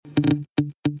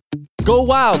Go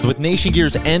wild with Nation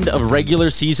Gear's end of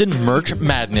regular season merch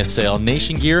madness sale.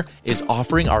 Nation Gear is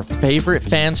offering our favorite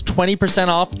fans 20%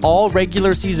 off all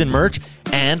regular season merch,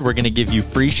 and we're going to give you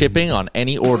free shipping on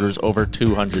any orders over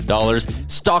 $200.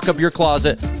 Stock up your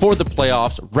closet for the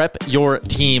playoffs, rep your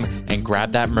team, and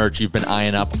grab that merch you've been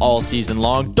eyeing up all season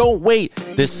long. Don't wait.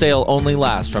 This sale only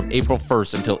lasts from April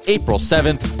 1st until April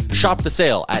 7th. Shop the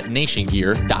sale at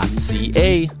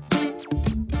nationgear.ca.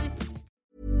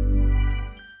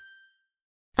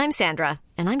 I'm Sandra,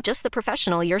 and I'm just the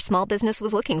professional your small business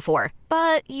was looking for.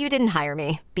 But you didn't hire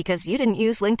me because you didn't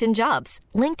use LinkedIn Jobs.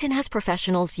 LinkedIn has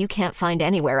professionals you can't find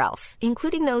anywhere else,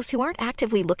 including those who aren't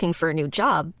actively looking for a new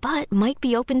job, but might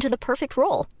be open to the perfect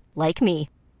role, like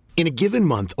me. In a given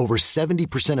month, over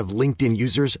 70% of LinkedIn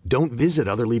users don't visit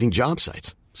other leading job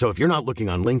sites. So if you're not looking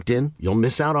on LinkedIn, you'll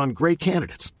miss out on great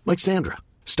candidates like Sandra.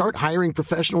 Start hiring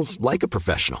professionals like a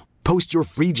professional. Post your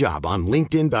free job on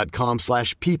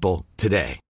linkedin.com/people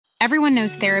today. Everyone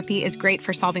knows therapy is great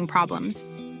for solving problems,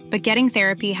 but getting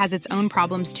therapy has its own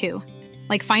problems too,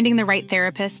 like finding the right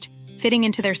therapist, fitting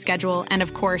into their schedule, and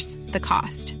of course, the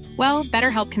cost. Well,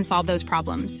 BetterHelp can solve those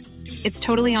problems. It's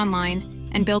totally online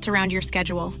and built around your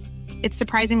schedule. It's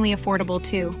surprisingly affordable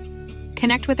too.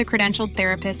 Connect with a credentialed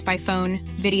therapist by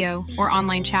phone, video, or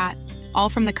online chat, all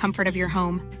from the comfort of your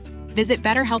home. Visit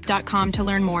BetterHelp.com to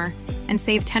learn more and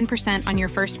save 10% on your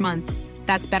first month.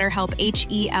 That's BetterHelp,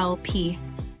 H-E-L-P.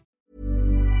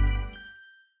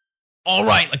 All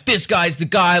right, like this guy's the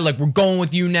guy, like we're going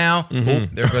with you now. Oh,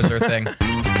 there goes our thing.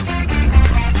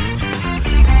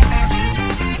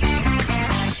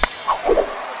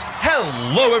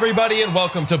 Hello, everybody, and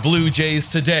welcome to Blue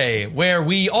Jays Today, where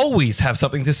we always have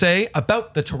something to say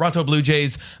about the Toronto Blue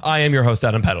Jays. I am your host,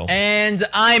 Adam Peddle. And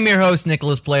I'm your host,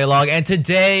 Nicholas Playlog, and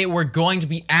today we're going to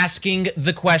be asking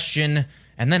the question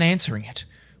and then answering it.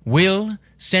 Will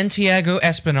Santiago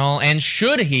Espinal, and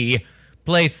should he,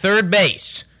 play third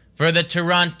base for the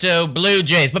Toronto Blue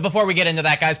Jays? But before we get into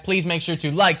that, guys, please make sure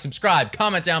to like, subscribe,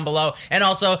 comment down below. And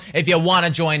also, if you want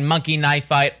to join Monkey Knife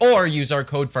Fight or use our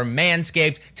code for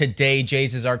Manscaped, Today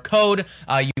Jays is our code.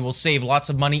 You will save lots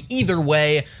of money either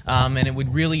way, and it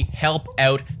would really help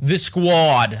out the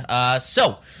squad.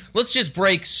 So let's just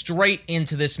break straight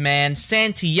into this man,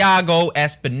 Santiago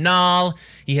Espinal.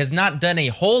 He has not done a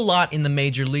whole lot in the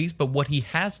major leagues, but what he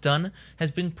has done has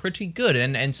been pretty good,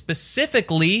 and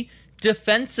specifically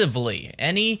defensively.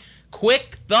 Any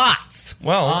quick thoughts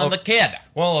on the kid?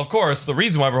 Well, of course, the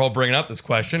reason why we're all bringing up this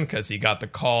question, because he got the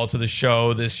call to the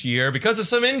show this year because of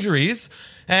some injuries,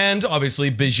 and obviously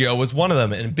Biggio was one of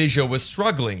them, and Biggio was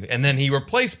struggling, and then he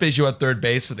replaced Biggio at third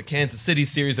base for the Kansas City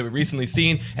series that we recently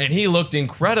seen, and he looked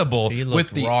incredible. He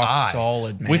looked with the rock eye.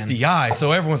 solid, man. With the eye.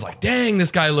 So everyone's like, dang,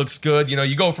 this guy looks good. You know,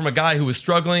 you go from a guy who was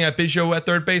struggling at Biggio at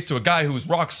third base to a guy who was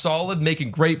rock solid,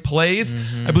 making great plays.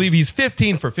 I believe he's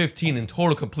 15 for 15 in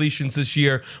total completions this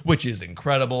year, which is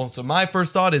incredible. So my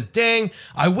first thought is, dang,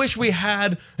 I wish we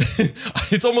had,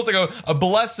 it's almost like a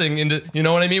blessing into, you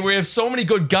know what I mean? We have so many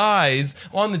good guys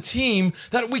on the team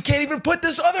that we can't even put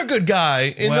this other good guy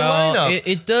in the lineup.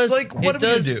 It does, it's like, what it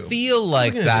does do? feel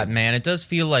like that, man. It does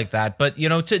feel like that. But, you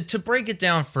know, to break it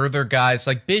down further, guys,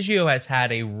 like Biggio has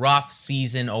had a rough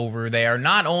season over there,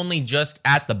 not only just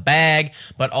at the bag,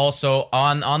 but also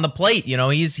on the plate. You know,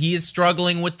 he is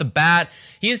struggling with the bat.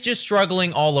 He is just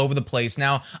struggling all over the place.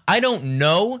 Now, I don't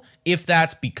know if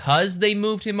that's because they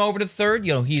moved him over to third.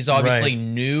 You know, he's obviously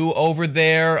new over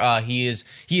there. He is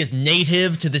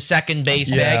native to the second base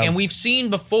bag. And we've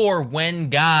seen before when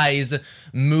guys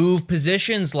move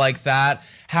positions like that,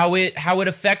 how it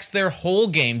affects their whole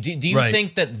game. Do you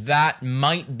think that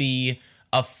might be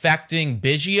affecting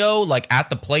Biggio, like at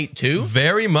the plate too?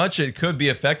 Very much it could be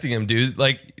affecting him, dude.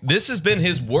 Like, this has been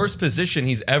his worst position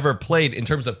he's ever played in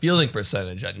terms of fielding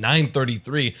percentage at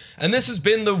 .933, and this has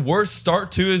been the worst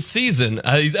start to his season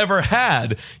he's ever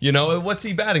had. You know, what's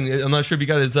he batting? I'm not sure if you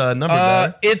got his number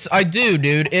there. I do,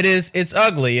 dude. It's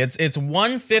ugly. It's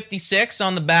 156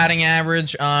 on the batting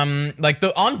average. Like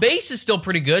the on base is still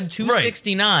pretty good,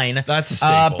 269. That's a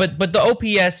staple. But the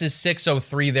OPS is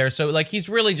 603 there, so like he's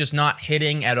really just not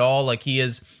hitting at all. Like he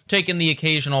is taking the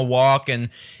occasional walk, and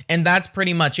that's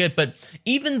pretty much it. But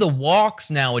even the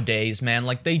walks nowadays, man,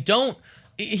 like he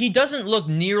doesn't look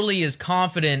nearly as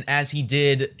confident as he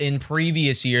did in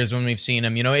previous years when we've seen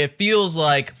him. You know, it feels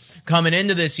like coming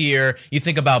into this year, you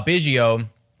think about Biggio,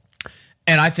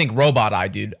 And I think Robot Eye,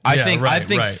 dude. I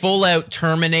think full out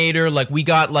Terminator. Like we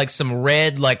got like some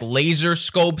red like laser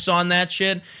scopes on that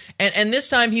shit. And this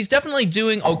time he's definitely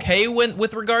doing okay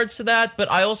with regards to that.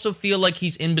 But I also feel like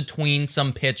he's in between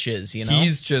some pitches. You know,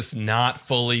 he's just not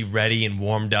fully ready and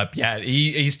warmed up yet.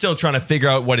 He's still trying to figure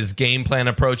out what his game plan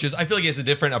approach is. I feel like he has a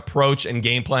different approach and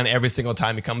game plan every single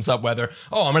time he comes up. Whether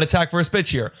I'm going to attack first pitch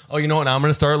here. Oh, you know what? Now I'm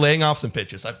going to start laying off some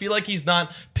pitches. I feel like he's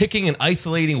not picking and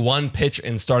isolating one pitch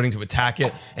and starting to attack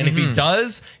it. And if he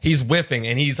does, he's whiffing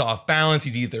and he's off balance.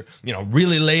 He's either,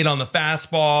 really late on the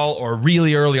fastball or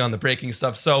really early on the breaking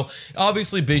stuff. So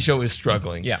obviously Biggio is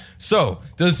struggling. Yeah. So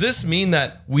does this mean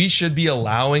that we should be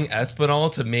allowing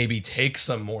Espinal to maybe take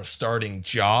some more starting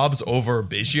jobs over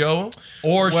Biggio?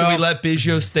 Or should we let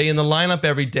Biggio stay in the lineup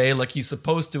every day like he's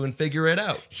supposed to and figure it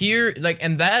out? Here,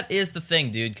 and that is the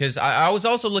thing, dude, because I was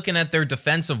also looking at their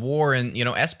defensive WAR and,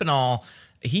 Espinal,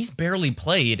 he's barely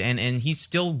played, and he's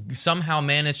still somehow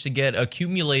managed to get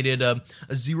accumulated a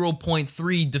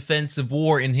 0.3 defensive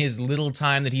WAR in his little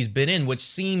time that he's been in, which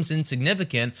seems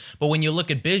insignificant. But when you look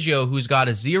at Biggio, who's got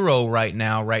a 0 right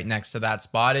now, right next to that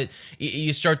spot,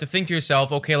 you start to think to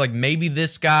yourself, okay, like maybe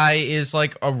this guy is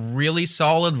like a really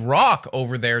solid rock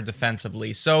over there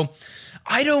defensively. So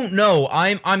I don't know.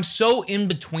 I'm so in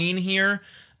between here.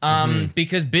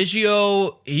 Because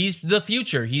Biggio, he's the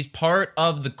future. He's part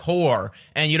of the core.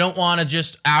 And you don't want to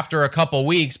just, after a couple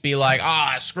weeks, be like,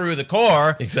 screw the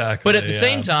core. Exactly. But at the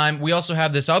same time, we also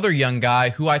have this other young guy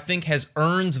who I think has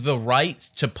earned the right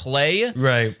to play.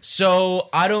 Right. So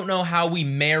I don't know how we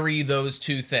marry those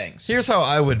two things. Here's how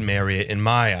I would marry it in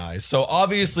my eyes. So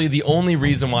obviously the only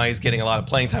reason why he's getting a lot of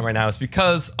playing time right now is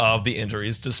because of the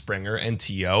injuries to Springer and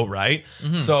Tio, right?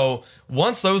 So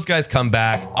once those guys come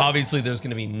back, obviously there's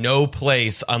going to be no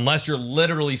place unless you're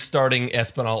literally starting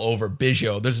Espinal over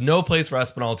Biggio. There's no place for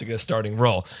Espinal to get a starting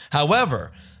role.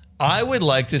 However, I would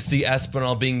like to see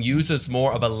Espinal being used as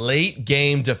more of a late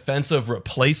game defensive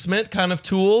replacement kind of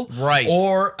tool. Right.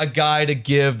 Or a guy to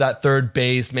give that third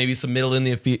base, maybe some middle in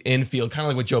the infield, kind of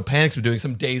like what Joe Panik's been doing,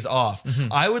 some days off.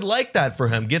 I would like that for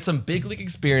him. Get some big league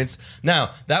experience.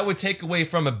 Now, that would take away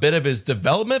from a bit of his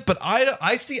development, but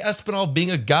I see Espinal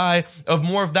being a guy of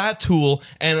more of that tool.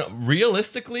 And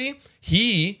realistically,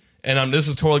 this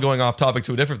is totally going off topic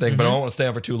to a different thing, but I don't want to stay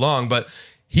on for too long, but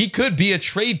he could be a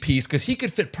trade piece because he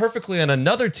could fit perfectly on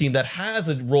another team that has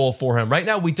a role for him. Right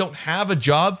now, we don't have a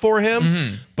job for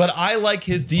him, but I like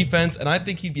his defense, and I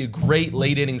think he'd be a great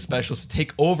late inning specialist to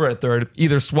take over at third,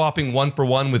 either swapping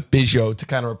 1-for-1 with Biggio to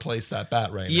kind of replace that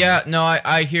bat right now. Yeah, no,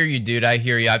 I hear you, dude. I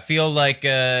hear you. I feel like,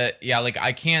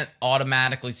 I can't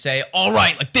automatically say, all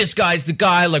right, like this guy's the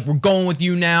guy, like we're going with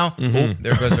you now. Oh,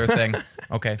 there goes our thing.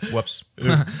 Okay, whoops.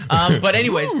 But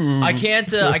anyways, I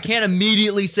can't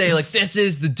immediately say like this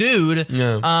is the dude.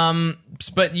 Yeah.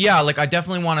 But yeah, like I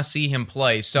definitely want to see him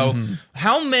play. So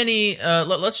how many?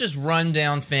 Let's just run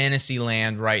down fantasy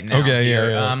land right now. Okay, here.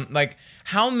 yeah. Like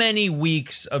how many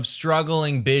weeks of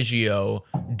struggling Biggio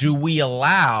do we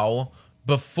allow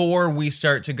before we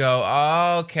start to go,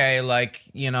 okay, like,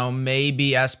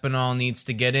 maybe Espinal needs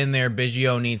to get in there.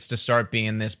 Biggio needs to start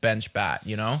being this bench bat,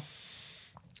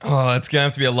 Oh, it's going to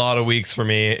have to be a lot of weeks for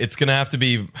me. It's going to have to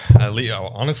be, at least,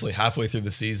 honestly, halfway through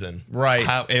the season. Right.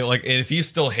 If he's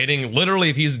still hitting, literally,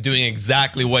 if he's doing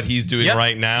exactly what he's doing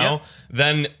right now,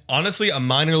 then honestly, a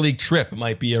minor league trip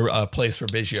might be a place for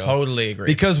Biggio. Totally agree.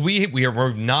 Because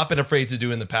we've not been afraid to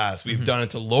do in the past. We've done it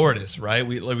to Lourdes, right?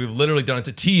 We've literally done it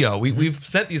to Tio. We've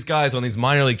sent these guys on these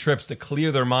minor league trips to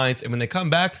clear their minds, and when they come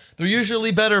back, they're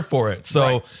usually better for it. So.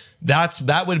 Right.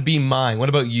 That would be mine. What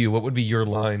about you? What would be your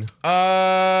line?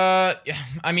 I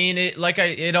mean,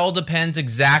 it all depends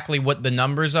exactly what the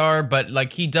numbers are, but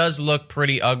like he does look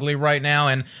pretty ugly right now,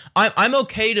 and I'm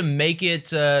okay to make it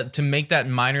to make that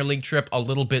minor league trip a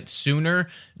little bit sooner,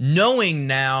 knowing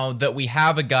now that we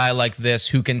have a guy like this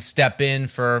who can step in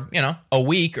for a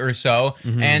week or so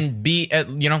and be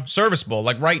serviceable.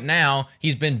 Like right now,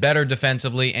 he's been better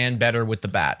defensively and better with the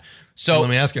bat. So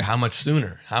let me ask you, how much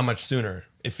sooner? How much sooner?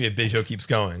 If Biggio keeps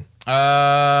going?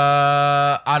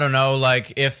 I don't know.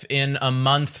 Like, if in a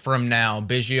month from now,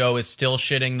 Biggio is still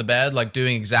shitting the bed, like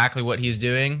doing exactly what he's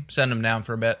doing, send him down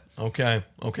for a bit. Okay,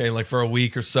 like for a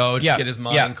week or so, just get his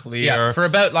mind clear. Yeah, for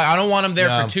about, like, I don't want him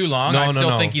there for too long. I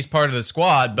still think he's part of the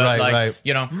squad, but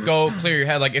go clear your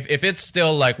head. Like, if it's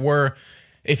still like we're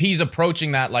if he's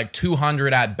approaching that like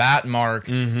 200 at bat mark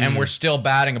and we're still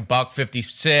batting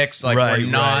 $156, like we're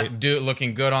not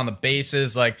looking good on the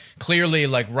bases, like clearly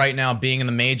like right now being in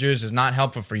the majors is not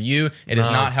helpful for you. It is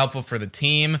not helpful for the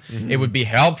team. It would be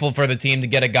helpful for the team to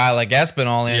get a guy like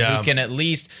Espinal in who can at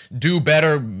least do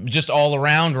better just all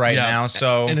around now.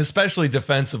 So and especially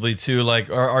defensively too,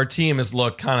 like our team has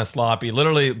looked kind of sloppy.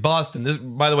 Literally Boston, this,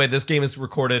 by the way, this game is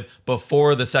recorded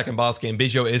before the second Boston game.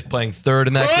 Biggio is playing third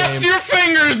in that Cross game. your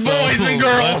fingers, boys and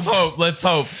girls. Let's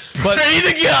hope. But,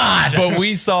 pray to God. But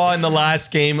we saw in the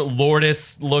last game,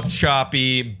 Lourdes looked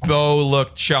choppy, Bo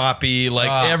looked choppy.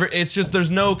 Like it's just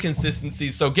there's no consistency.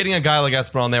 So getting a guy like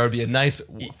Espinal in there would be a nice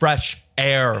fresh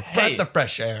air. Breath of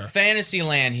fresh air. Fantasy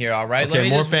land here, all right? Okay, Let me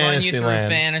more just run you through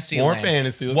fantasy land. More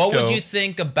fantasy. Let's what go. would you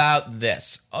think about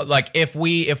this? Like if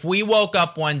we woke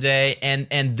up one day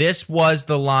and this was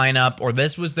the lineup or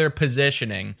this was their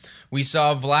positioning. We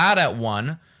saw Vlad at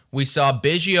 1. We saw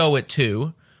Biggio at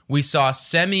 2. We saw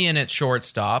Semien at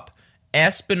shortstop,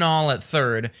 Espinal at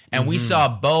third, and we saw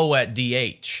Bo at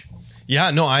DH.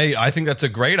 Yeah, no, I think that's a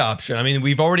great option. I mean,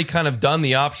 we've already kind of done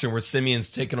the option where Simeon's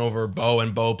taken over Bo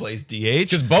and Bo plays DH.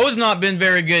 Because Bo's not been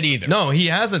very good either. No, he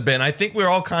hasn't been. I think we're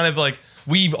all kind of like,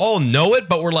 we all know it,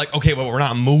 but we're like, okay, but we're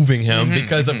not moving him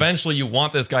because eventually you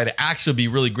want this guy to actually be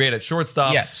really great at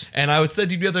shortstop. Yes. And I said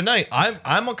to you the other night,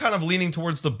 I'm kind of leaning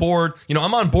towards the board. You know,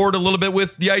 I'm on board a little bit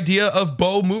with the idea of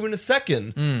Bo moving to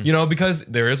second, you know, because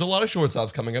there is a lot of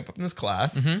shortstops coming up in this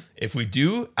class. If we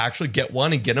do actually get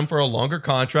one and get him for a longer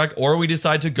contract, or we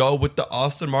decide to go with the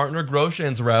Austin Martin or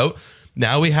Groshans route,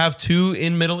 now we have 2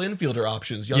 middle infielder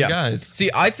options, young guys.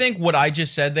 See, I think what I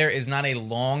just said there is not a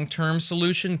long-term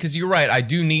solution because you're right.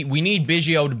 We need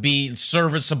Biggio to be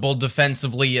serviceable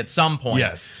defensively at some point.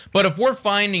 Yes. But if we're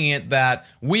finding it that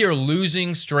we are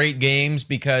losing straight games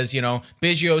because, you know,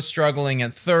 Biggio's struggling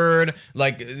at third,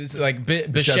 Bichette is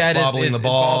bobbling the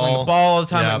ball all the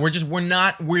time.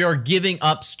 Yep. We are giving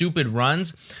up stupid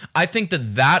runs. I think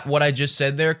that what I just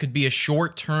said there could be a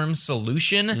short-term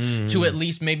solution to at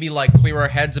least maybe like clear our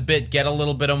heads a bit, get a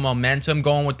little bit of momentum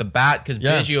going with the bat because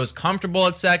Biggio is comfortable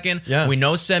at second. Yeah. We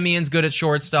know Semien's good at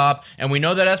shortstop, and we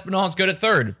know that Espinal's good at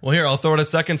third. Well, here, I'll throw out a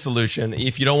second solution.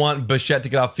 If you don't want Bichette to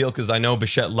get off field, because I know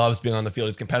Bichette loves being on the field,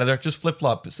 he's a competitor, just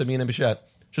flip-flop Semien and Bichette.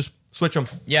 Just switch them.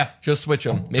 Yeah. Just switch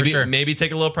them. Maybe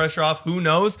take a little pressure off. Who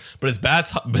knows? But his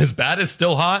bat is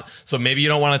still hot, so maybe you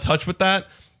don't want to touch with that.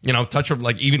 You know, touch him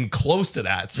like even close to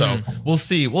that. So we'll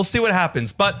see. We'll see what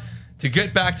happens. But to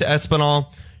get back to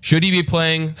Espinal, should he be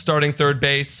playing starting third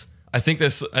base? I think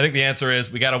the answer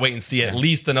is we got to wait and see at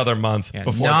least another month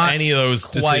before any of those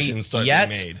decisions start being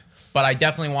made. But I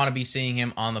definitely want to be seeing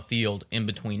him on the field in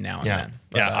between now and then.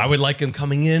 But, I would like him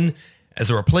coming in as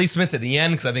a replacement at the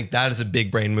end because I think that is a big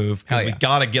brain move because we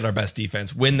got to get our best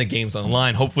defense, win the games on the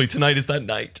line. Hopefully tonight is that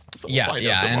night. So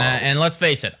and let's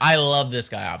face it, I love this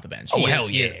guy off the bench.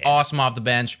 He is awesome off the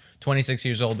bench. 26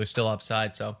 years old, they're still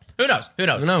upside, so who knows? Who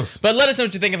knows? But let us know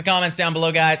what you think in the comments down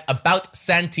below, guys, about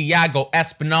Santiago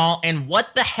Espinal and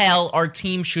what the hell our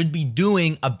team should be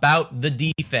doing about the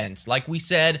defense. Like we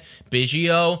said,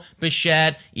 Biggio,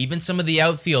 Bichette, even some of the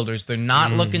outfielders, they're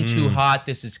not looking too hot.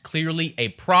 This is clearly a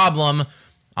problem.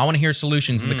 I want to hear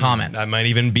solutions in the comments. That might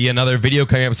even be another video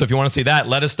coming up. So if you want to see that,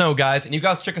 let us know, guys. And you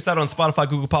guys check us out on Spotify,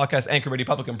 Google Podcasts, Anchor, Radio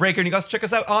Public, and Breaker. And you guys check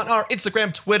us out on our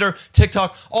Instagram, Twitter,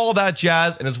 TikTok, all that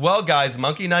jazz. And as well, guys,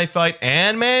 Monkey Knife Fight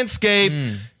and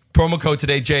Manscaped. Promo code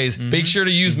today, Jays. Make sure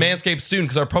to use Manscaped soon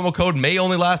because our promo code may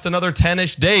only last another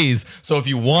 10-ish days. So if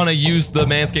you want to use the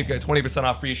Manscaped, get 20%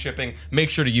 off free shipping. Make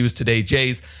sure to use today,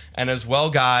 Jays. And as well,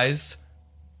 guys,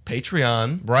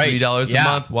 Patreon, $3 a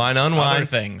month. Wine on wine. Other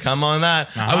things. Come on that.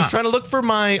 I was trying to look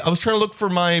for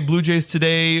my Blue Jays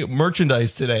Today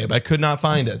merchandise today, but I could not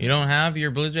find it. You don't have your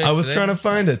Blue Jays I was today? trying to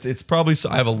find it. It's probably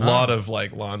I have a lot of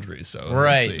like laundry, so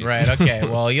right. Okay.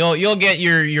 Well, you'll get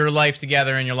your life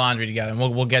together and your laundry together, and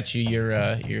we'll get you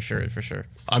your shirt for sure.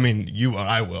 I mean,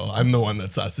 I will. I'm the one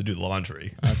that has to do the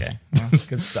laundry. Okay. Well,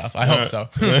 good stuff. I hope so.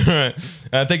 All right.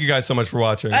 Thank you guys so much for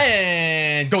watching.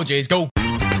 And go Jays, go.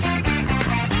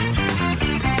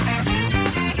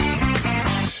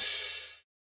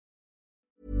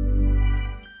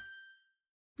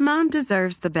 Mom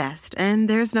deserves the best, and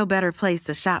there's no better place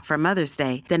to shop for Mother's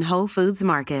Day than Whole Foods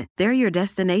Market. They're your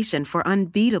destination for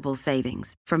unbeatable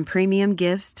savings, from premium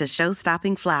gifts to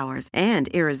show-stopping flowers and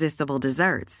irresistible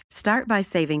desserts. Start by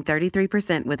saving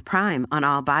 33% with Prime on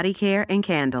all body care and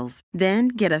candles. Then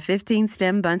get a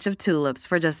 15-stem bunch of tulips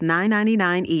for just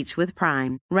 $9.99 each with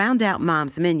Prime. Round out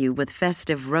Mom's menu with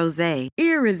festive rosé,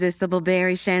 irresistible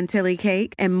berry chantilly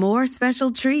cake, and more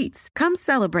special treats. Come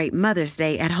celebrate Mother's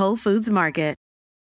Day at Whole Foods Market.